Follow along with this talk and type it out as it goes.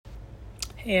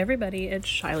Hey everybody, it's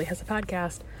Shiley Has a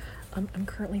Podcast. I'm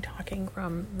currently talking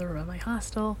from the room of my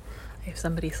hostel. I have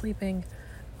somebody sleeping.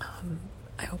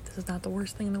 I hope this is not the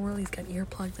worst thing in the world. He's got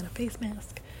earplugs and a face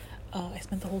mask. I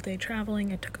spent the whole day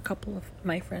traveling. I took a couple of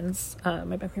my friends. I'm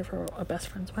here for a best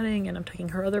friend's wedding, and I'm taking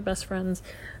her other best friends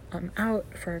out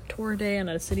for a tour day in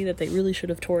a city that they really should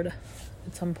have toured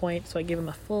at some point. So I gave them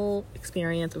a full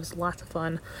experience. It was lots of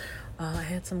fun. I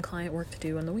had some client work to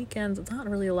do on the weekends. It's not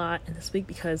really a lot in this week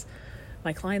because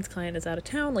my client's client is out of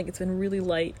town. It's been really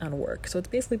light on work. So it's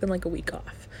basically been like a week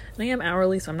off. And I am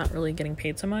hourly, so I'm not really getting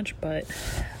paid so much, but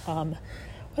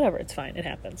whatever, it's fine. It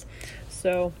happens.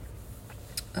 So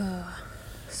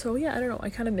yeah, I don't know.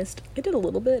 I kind of missed. I did a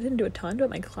little bit. I didn't do a ton,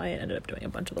 but my client ended up doing a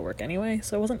bunch of the work anyway.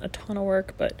 So it wasn't a ton of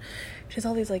work, but she has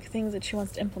all these things that she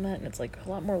wants to implement, and it's a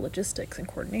lot more logistics and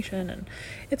coordination, and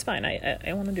it's fine.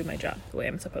 I want to do my job the way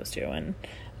I'm supposed to, and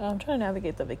I'm trying to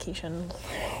navigate the vacation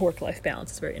work-life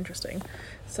balance. It's very interesting.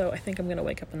 So I think I'm going to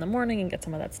wake up in the morning and get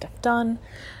some of that stuff done,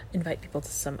 invite people to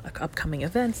some upcoming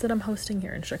events that I'm hosting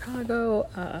here in Chicago,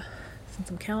 send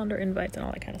some calendar invites and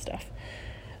all that kind of stuff.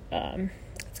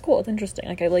 It's cool. It's interesting.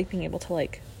 I like being able to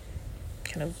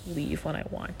kind of leave when I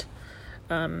want.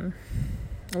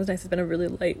 It was nice. It's been a really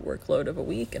light workload of a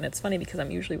week, and it's funny because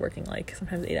I'm usually working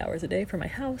sometimes 8 hours a day for my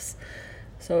house.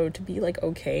 So to be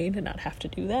okay to not have to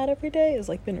do that every day has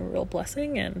been a real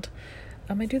blessing, and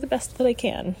I do the best that I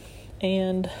can.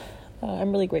 And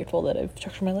I'm really grateful that I've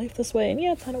structured my life this way. And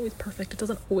yeah, it's not always perfect. It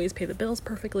doesn't always pay the bills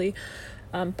perfectly.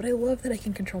 But I love that I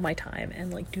can control my time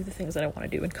and do the things that I want to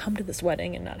do and come to this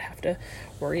wedding and not have to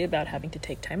worry about having to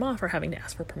take time off or having to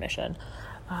ask for permission.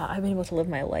 I've been able to live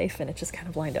my life, and it just kind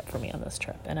of lined up for me on this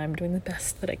trip, and I'm doing the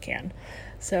best that I can.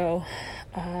 So,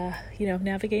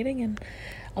 navigating, and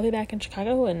I'll be back in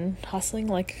Chicago and hustling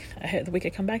the week I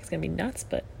come back. It's going to be nuts,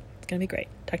 but it's going to be great.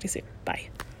 Talk to you soon. Bye.